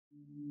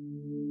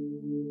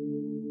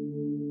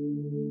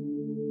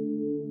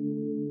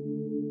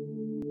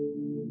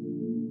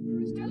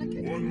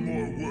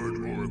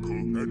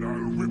and I'll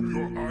rip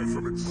your eye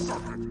from its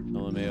socket.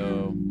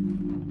 LMAO.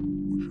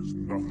 Which is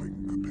nothing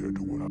compared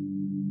to what I...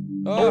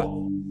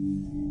 Oh!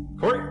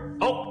 Corey!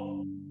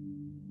 Oh!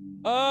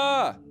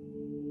 Ah!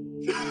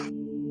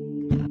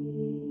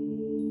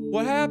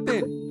 What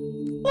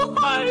happened?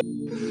 What?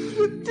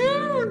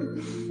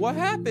 Dude! What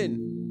happened?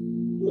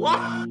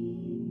 What?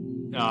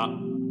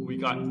 We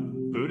got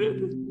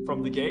booted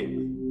from the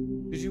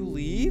game? Did you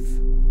leave?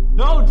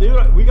 No,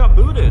 dude, we got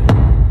booted.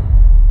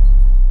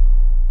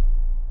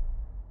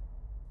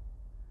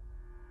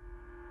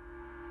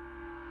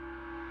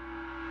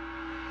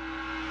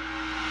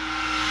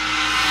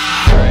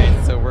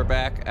 Alright, so we're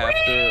back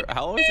after,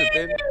 how long has it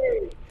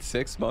been?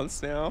 6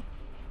 months now?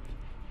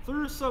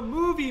 Through some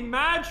movie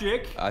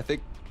magic, I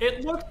think.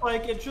 it looked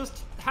like it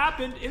just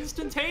happened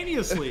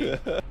instantaneously.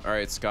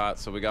 Alright, Scott,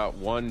 so we got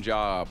one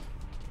job,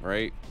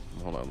 right?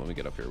 Hold on, let me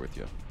get up here with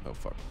you. Oh,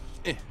 fuck.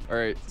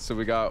 Alright, so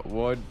we got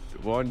one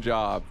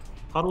job.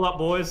 Huddle up,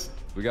 boys.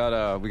 We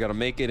gotta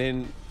make it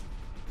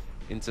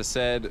into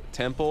said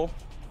temple.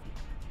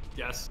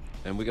 Yes.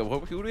 And we got,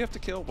 who do we have to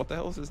kill? What the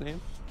hell is his name?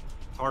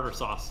 Tartar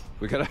sauce.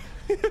 We gotta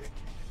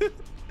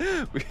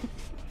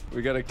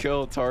we gotta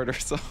kill Tartar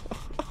sauce.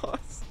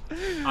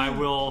 I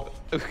will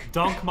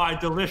dunk my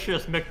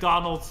delicious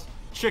McDonald's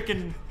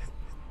chicken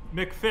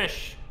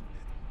McFish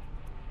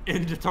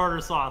into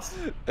tartar sauce.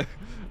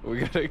 We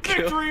gotta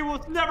kill. Victory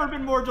was never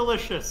been more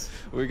delicious.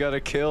 We gotta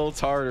kill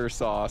Tartar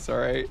sauce. All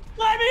right.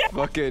 Let me.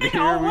 Fucking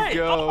here we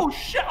go. Oh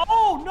shit!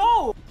 Oh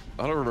no!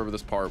 I don't remember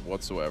this part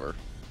whatsoever.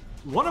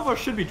 One of us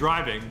should be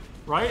driving,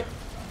 right?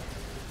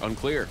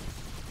 Unclear.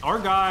 Our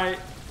guy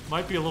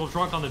might be a little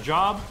drunk on the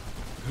job.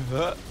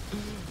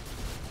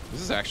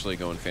 This is actually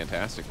going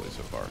fantastically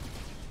so far.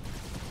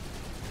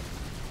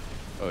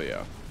 Oh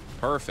yeah,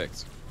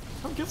 perfect.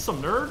 Come get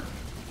some, nerd.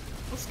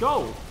 Let's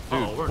go. Dude,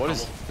 Oh, we're in what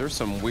is? trouble. There's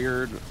some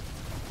weird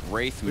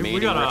wraith We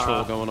mating gotta,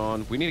 ritual going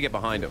on. We need to get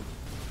behind him.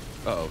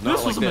 Uh oh, not This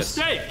like was a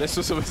mistake. This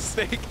was a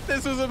mistake.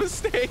 This was a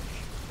mistake.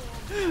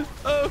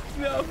 Oh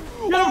no!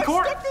 Get him, I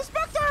Court. stuck the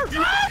Spectre!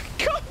 Ah!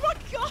 Oh my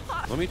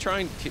god! Let me try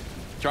and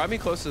drive me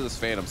close to this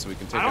Phantom so we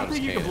can take I out don't his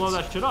think you cannons. can blow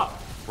that shit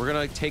up. We're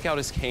gonna take out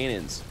his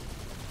cannons,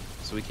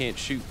 so we can't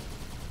shoot.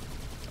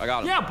 I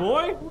got him. Yeah,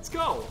 boy. Let's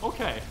go.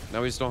 Okay.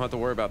 Now we just don't have to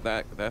worry about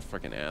that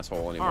freaking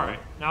asshole anymore. All right.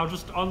 Now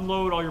just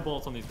unload all your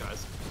bullets on these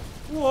guys.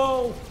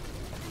 Whoa.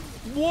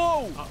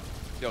 Whoa!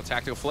 Yo,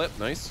 tactical flip,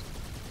 nice.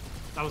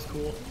 That was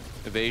cool.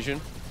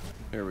 Evasion.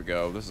 Here we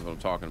go. This is what I'm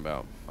talking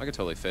about. I could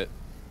totally fit.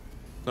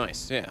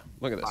 Nice, yeah.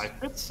 Look at this. I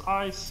fits,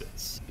 I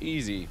sits.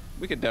 Easy.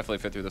 We could definitely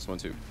fit through this one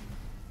too.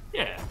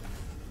 Yeah.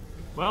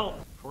 Well,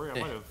 Corey, I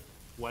might have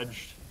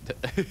wedged.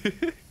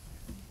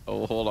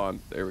 Oh, hold on.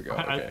 There we go.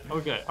 Okay.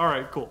 Okay. All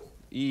right. Cool.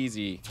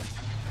 Easy.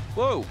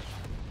 Whoa!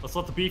 Let's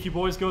let the beefy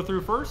boys go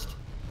through first.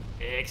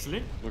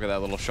 Excellent. Look at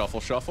that little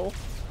shuffle.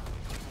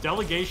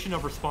 Delegation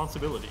of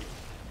responsibility.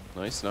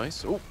 Nice,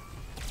 nice. Oh,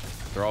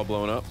 they're all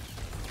blowing up.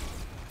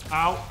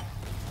 Ow.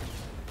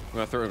 I'm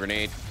gonna throw a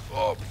grenade.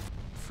 Oh,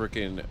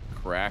 freaking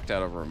cracked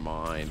out of her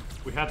mind.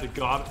 We had the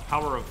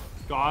power of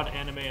God,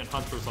 anime, and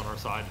hunters on our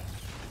side.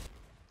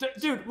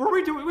 Dude, were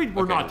we doing?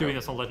 We're not doing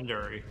this on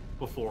Legendary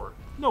before.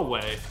 No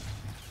way.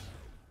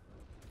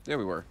 Yeah,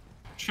 we were.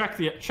 Check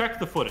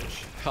the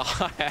footage.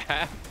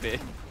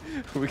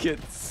 We get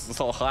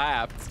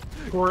slapped.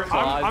 Corey,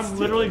 I'm Constantly.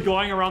 literally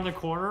going around the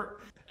corner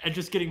and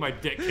just getting my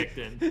dick kicked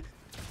in. There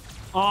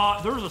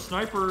was a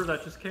sniper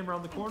that just came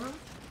around the corner.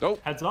 Nope.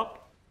 Heads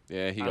up.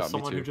 Yeah, he As got me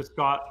someone too. who just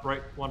got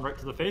one right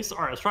to the face. All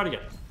right, let's try it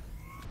again.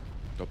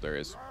 Oh, there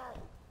is.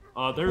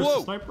 There's Whoa.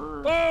 the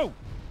sniper. Oh!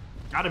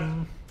 Got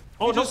him.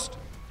 Oh, He no. just.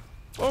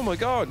 Oh my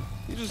god.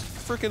 He just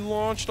freaking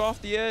launched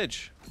off the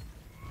edge.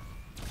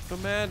 The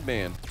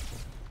madman.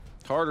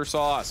 Tartar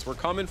sauce, we're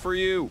coming for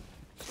you.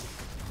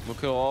 We'll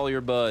kill all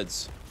your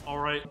buds. All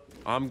right.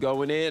 I'm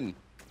going in.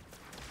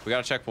 We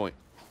got a checkpoint.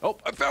 Oh,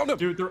 I found him.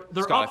 Dude,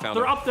 they're Scott, I up. found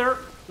They're him. up there.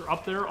 They're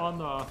up there on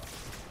the. Oh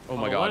on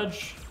my the god.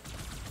 Ledge.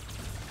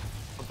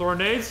 I'm throwing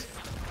nades.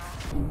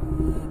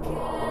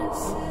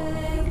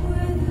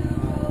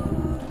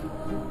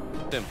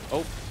 Him.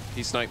 Oh,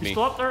 he sniped me.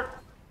 Still up there.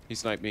 He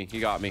sniped me. He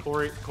got me.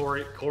 Corey.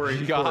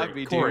 He got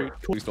me, Corey.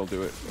 dude. Please don't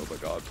do it. Oh my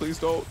god. Please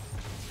don't.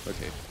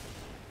 Okay.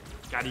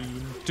 Got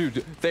him.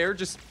 Dude, they're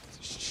just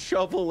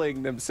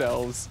shoveling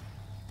themselves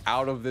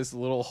out of this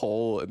little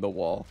hole in the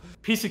wall.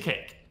 Piece of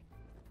cake.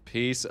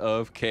 Piece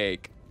of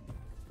cake.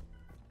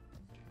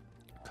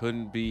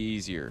 Couldn't be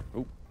easier.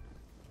 Oh.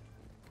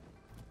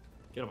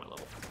 Get on my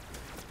level.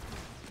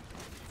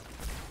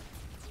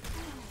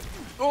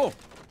 Oh.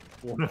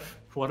 One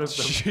of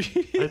them.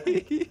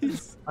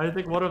 Jeez. I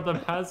think one of them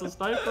has a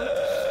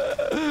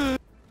sniper.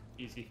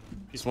 Easy.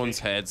 This one's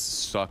head's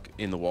stuck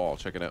in the wall.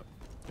 Check it out.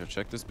 Yo,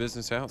 check this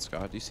business out,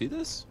 Scott. Do you see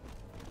this?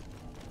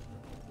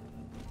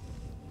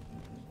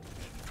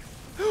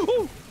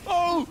 Oh!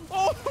 Oh!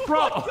 Oh!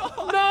 Bro!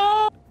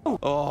 No!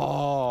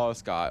 Oh,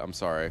 Scott, I'm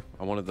sorry.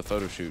 I wanted the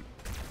photo shoot.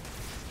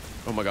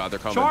 Oh my god, they're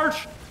coming.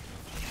 Charge!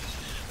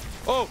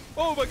 Oh!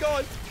 Oh my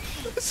god!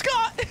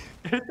 Scott!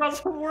 It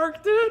doesn't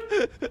work,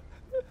 dude!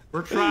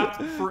 We're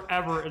trapped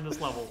forever in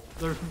this level.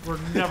 We're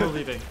never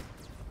leaving.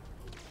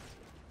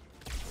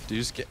 Do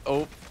you just get...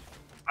 Oh.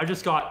 I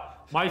just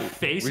got... My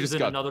face is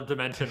in another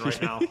dimension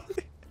right now.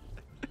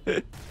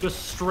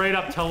 Just straight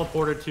up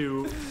teleported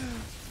to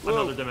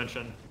another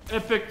dimension.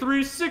 Epic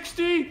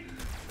 360!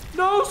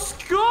 No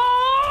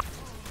scope!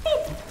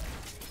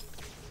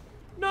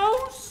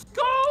 No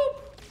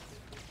scope!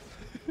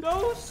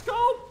 No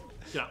scope!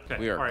 Yeah, okay.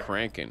 We are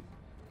cranking.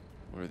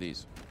 What are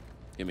these?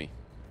 Gimme.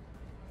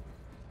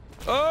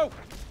 Oh!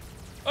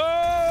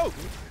 Oh!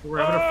 We're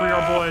having to free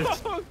our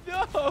boys. Oh,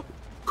 no!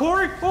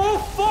 Corey! Oh,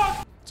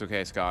 fuck! It's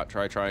okay, Scott.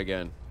 Try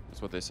again.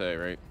 That's what they say,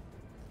 right?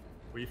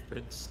 We've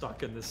been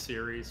stuck in this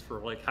series for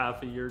like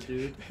half a year,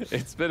 dude.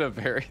 It's been a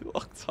very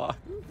long time.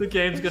 The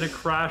game's gonna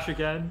crash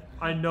again.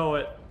 I know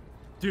it.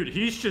 Dude,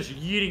 he's just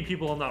yeeting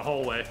people in that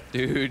hallway.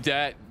 Dude,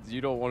 that... You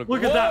don't want to...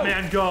 Look at that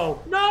man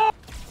go! No!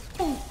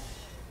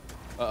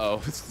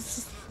 Uh-oh.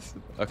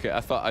 Okay,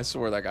 I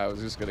swore that guy was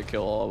just gonna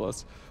kill all of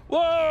us.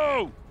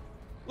 Whoa!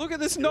 Look at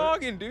this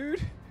noggin,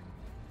 dude.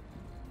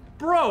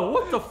 Bro,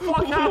 what the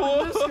fuck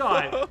happened to this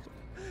guy?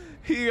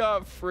 He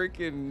got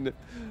freaking...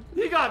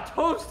 He got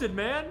toasted,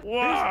 man.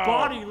 Wow. His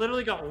body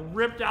literally got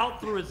ripped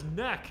out through his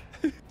neck.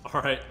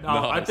 All right,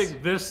 now Nice. I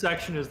think this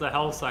section is the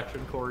hell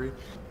section, Corey.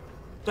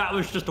 That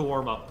was just a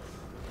warm-up.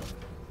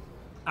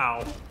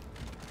 Ow.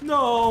 No!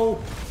 All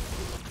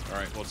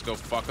right, let's go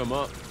fuck him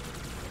up.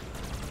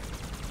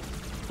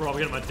 Bro, I'm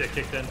getting my dick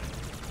kicked in.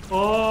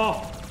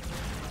 Oh!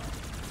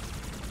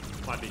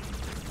 Might be.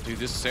 Dude,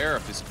 this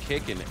Seraph is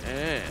kicking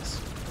ass.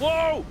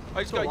 Whoa!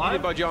 I just got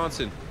yeeted by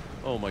Johnson.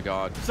 Oh my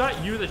god. Is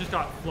that you that just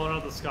got flown out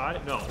of the sky?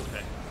 No,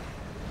 okay.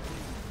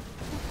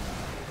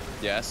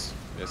 Yes.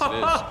 Yes,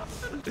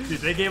 it is. Dude,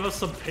 they gave us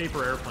some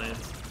paper airplanes.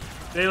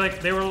 They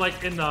were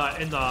like in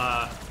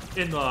the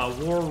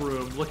war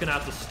room looking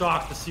at the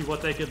stock to see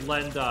what they could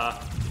lend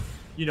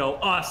you know,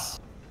 us,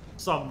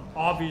 some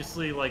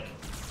obviously like,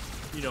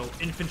 you know,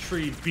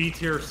 infantry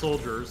B-tier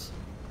soldiers.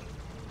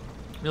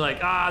 You're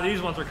like,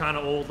 these ones are kind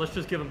of old. Let's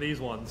just give them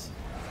these ones.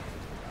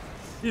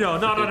 You know,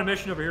 not on a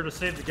mission over here to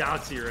save the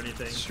galaxy or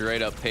anything.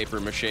 Straight up paper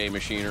mache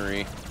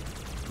machinery.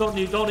 Don't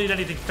need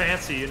anything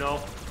fancy, you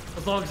know,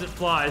 as long as it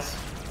flies.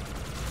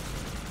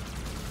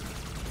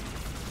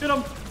 Hit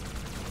him.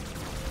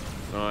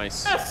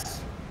 Nice.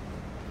 Yes.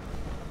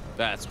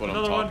 That's what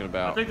Another I'm talking one.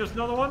 about. I think there's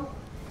another one.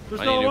 There's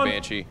I need another a one.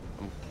 Banshee.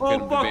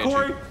 Oh fuck,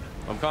 Corey!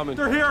 I'm coming.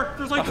 They're here.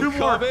 There's like I'm two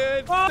more.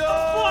 coming.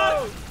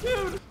 Oh fuck,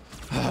 dude!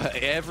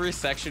 Every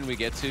section we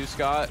get to,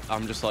 Scott,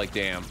 I'm just like,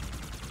 damn.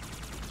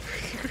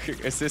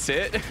 Is this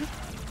it?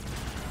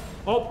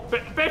 Oh,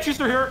 Banshees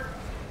are here.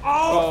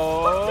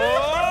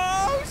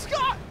 Oh,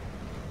 Scott!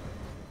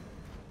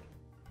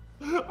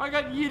 I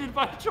got yeeted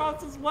by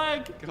Johnson's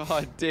leg.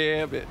 God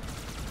damn it.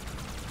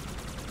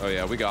 Oh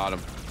yeah, we got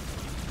him.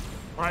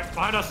 All right,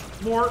 find us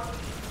more.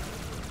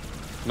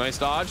 Nice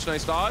dodge,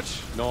 nice dodge.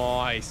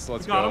 Nice,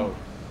 let's got go. him.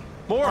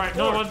 More, All right,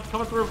 more. another one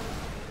coming through.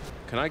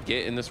 Can I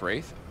get in this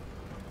Wraith?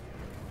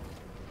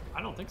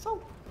 I don't think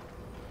so.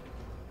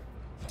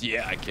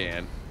 Yeah, I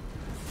can.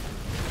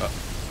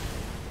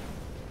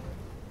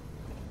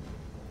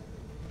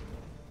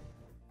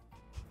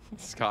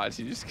 Scott,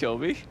 did you just kill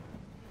me?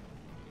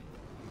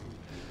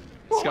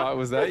 Scott,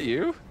 was that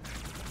you?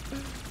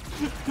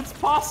 It's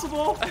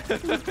possible.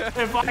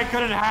 If I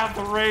couldn't have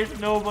the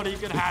Wraith, nobody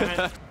could have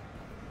it.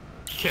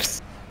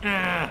 Kiss.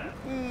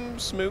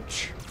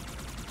 Smooch.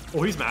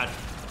 Oh, he's mad.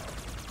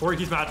 Corey,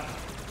 he's mad.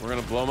 We're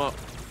gonna blow him up.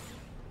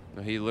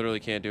 No, he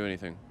literally can't do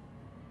anything.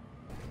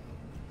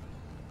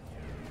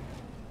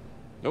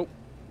 Nope.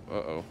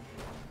 Uh-oh.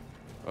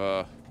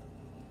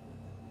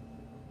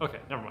 Okay,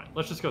 never mind.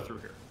 Let's just go through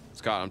here.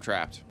 Scott, I'm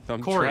trapped.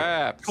 I'm Corey,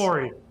 trapped.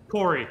 Corey,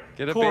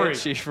 Get a Corey,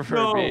 Banshee for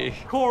no, me.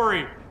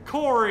 Corey, no,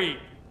 Corey.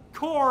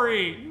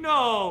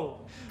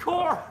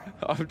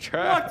 I'm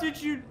trapped. What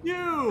did you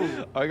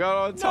do? I got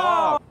on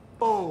top.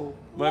 No.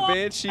 My Why?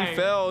 Banshee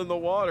fell in the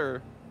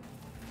water.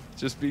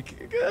 Just be...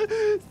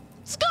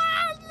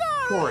 Scott!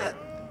 No!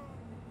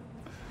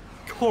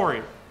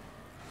 Corey.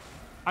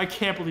 I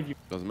can't believe you.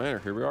 Doesn't matter.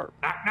 Here we are.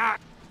 Knock, knock.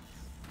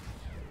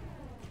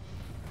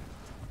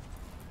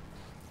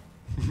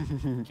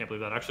 Can't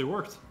believe that actually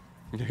worked.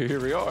 Here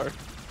we are.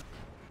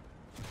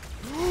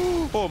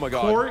 Oh my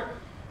god. Corey.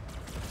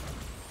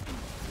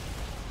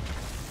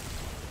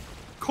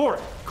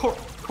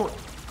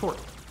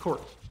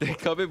 They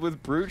come in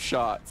with brute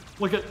shots.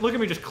 Look at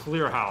me just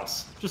clear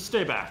house. Just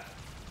stay back.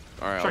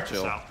 All right, Check I'll this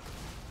chill. out.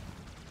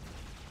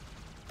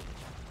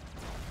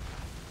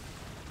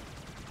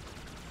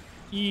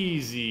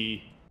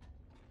 Easy.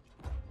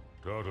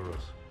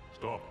 Tartarus,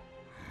 stop.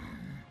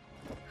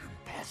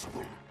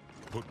 Impossible.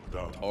 Put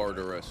down.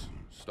 Tartarus,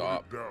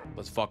 stop. Put it down.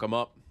 Let's fuck him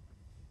up.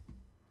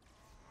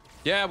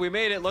 Yeah, we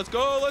made it. Let's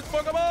go. Let's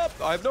fuck him up.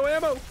 I have no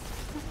ammo.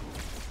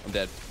 I'm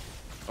dead.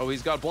 Oh,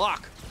 he's got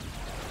block.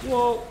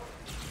 Whoa.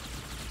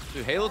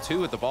 Dude, Halo 2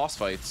 with the boss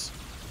fights.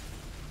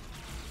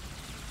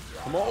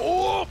 Come on.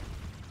 Oh!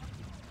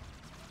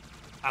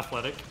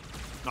 Athletic.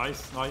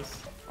 Nice.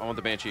 I want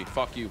the Banshee.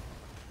 Fuck you.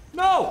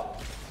 No!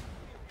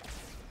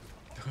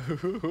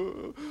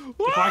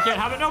 If I can't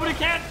have it, nobody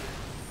can.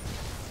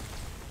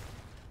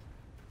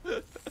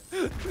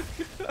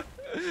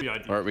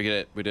 All right, we get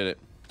it. We did it.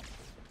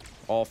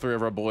 All 3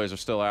 of our boys are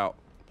still out.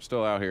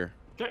 Still out here.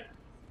 Okay.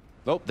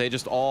 Nope, they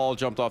just all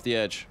jumped off the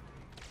edge.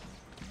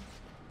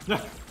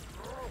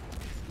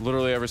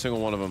 Literally every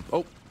single one of them.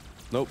 Oh,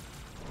 nope.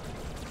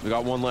 We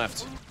got 1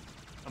 left.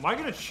 Am I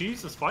gonna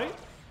cheese this fight?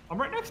 I'm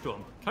right next to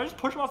him. Can I just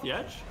push him off the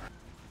edge?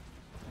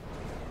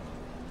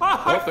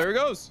 Oh, there he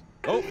goes.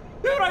 Oh,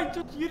 dude, I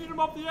just yeeted him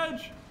off the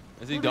edge.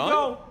 is he Where'd done?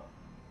 go?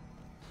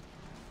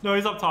 No,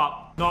 he's up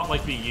top. Not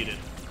like being yeeted.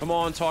 Come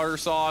on, tartar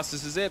sauce.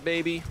 This is it,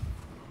 baby.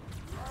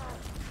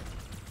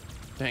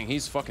 Dang,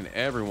 he's fucking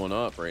everyone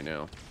up right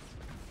now.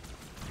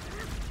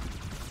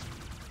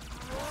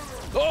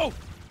 Oh!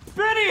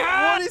 Spinny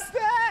hat! What is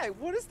that?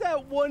 What is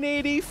that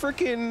 180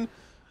 freaking...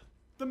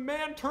 The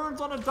man turns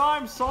on a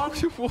dime, son.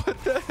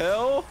 What the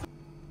hell?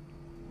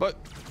 But...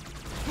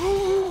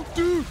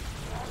 Dude!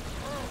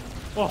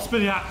 Oh,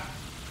 spinny hat.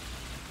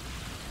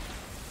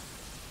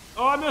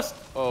 Oh, I missed.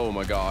 Oh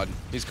my god.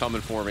 He's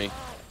coming for me.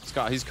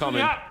 Scott, he's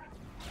coming. Spinny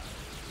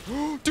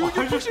hat. Dude,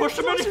 I just pushed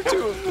him in.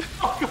 to him.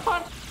 Oh,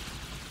 God.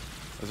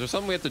 Is there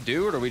something we have to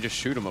do, or do we just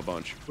shoot him a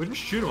bunch? We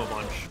just shoot him a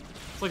bunch.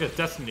 It's like a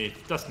Destiny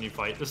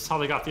fight. This is how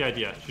they got the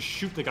idea. Just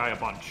shoot the guy a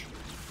bunch.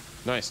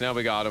 Nice, now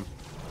we got him.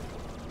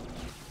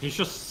 He's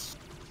just...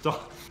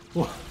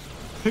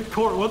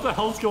 Court, what the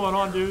hell's going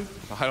on, dude?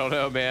 I don't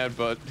know, man,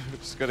 but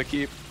just gonna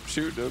keep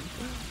shooting him.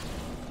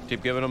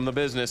 Keep giving him the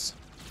business.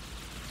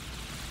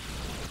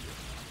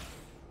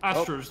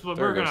 Astros, but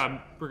there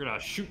we're gonna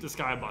shoot this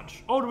guy a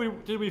bunch. Oh,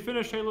 did we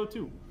finish Halo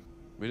 2?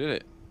 We did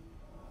it.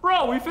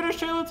 Bro, we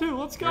finished Halo 2.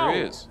 Let's go. There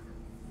he is.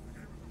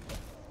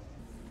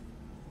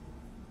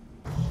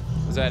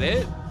 Is that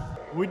it?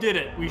 We did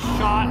it. We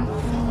shot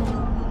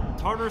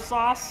tartar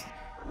sauce.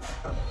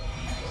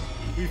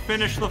 We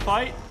finished the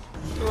fight.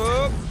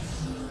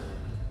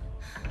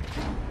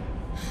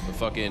 The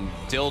fucking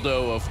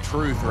dildo of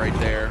truth right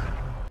there.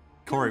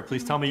 Corey,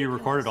 please tell me you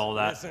recorded all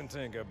that. Listen,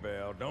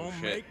 Tinkerbell, don't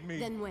shit. make me.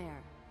 Then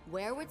where?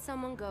 Where would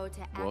someone go to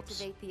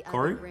Whoops. activate the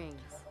Corey? other rings?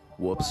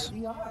 Whoops.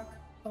 The Ark,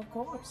 of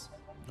course.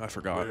 I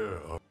forgot.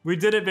 We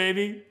did it,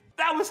 baby.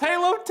 That was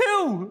Halo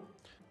 2.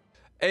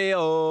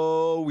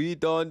 Ayo, we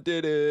done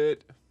did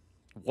it.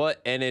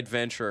 What an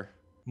adventure.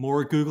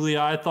 More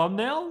googly-eyed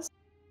thumbnails?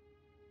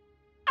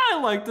 I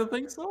like to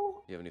think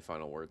so. You have any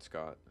final words,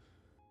 Scott?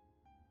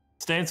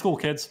 Stay in school,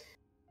 kids.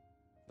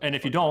 And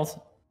if you don't,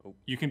 Oh.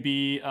 you can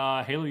be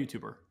a Halo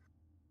YouTuber.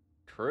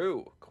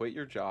 True. Quit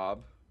your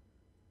job.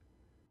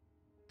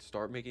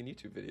 Start making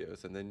YouTube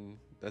videos, and then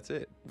that's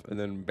it. And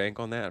then bank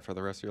on that for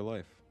the rest of your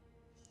life.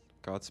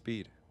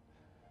 Godspeed.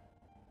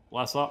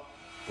 Bless up.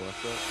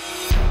 Bless up.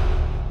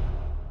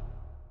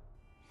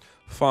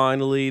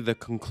 Finally, the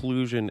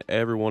conclusion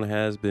everyone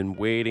has been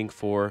waiting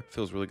for.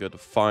 Feels really good to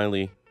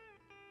finally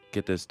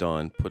get this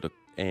done. Put an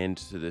end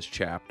to this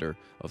chapter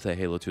of the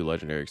Halo 2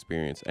 Legendary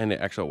Experience. And it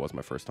actually was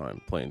my first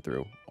time playing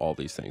through all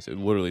these things. It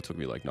literally took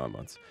me like 9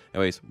 months.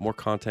 Anyways, more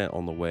content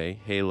on the way.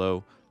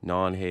 Halo,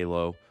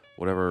 non-Halo,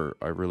 whatever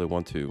I really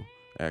want to,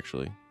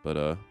 actually.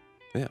 But,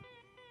 yeah.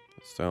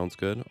 Sounds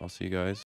good. I'll see you guys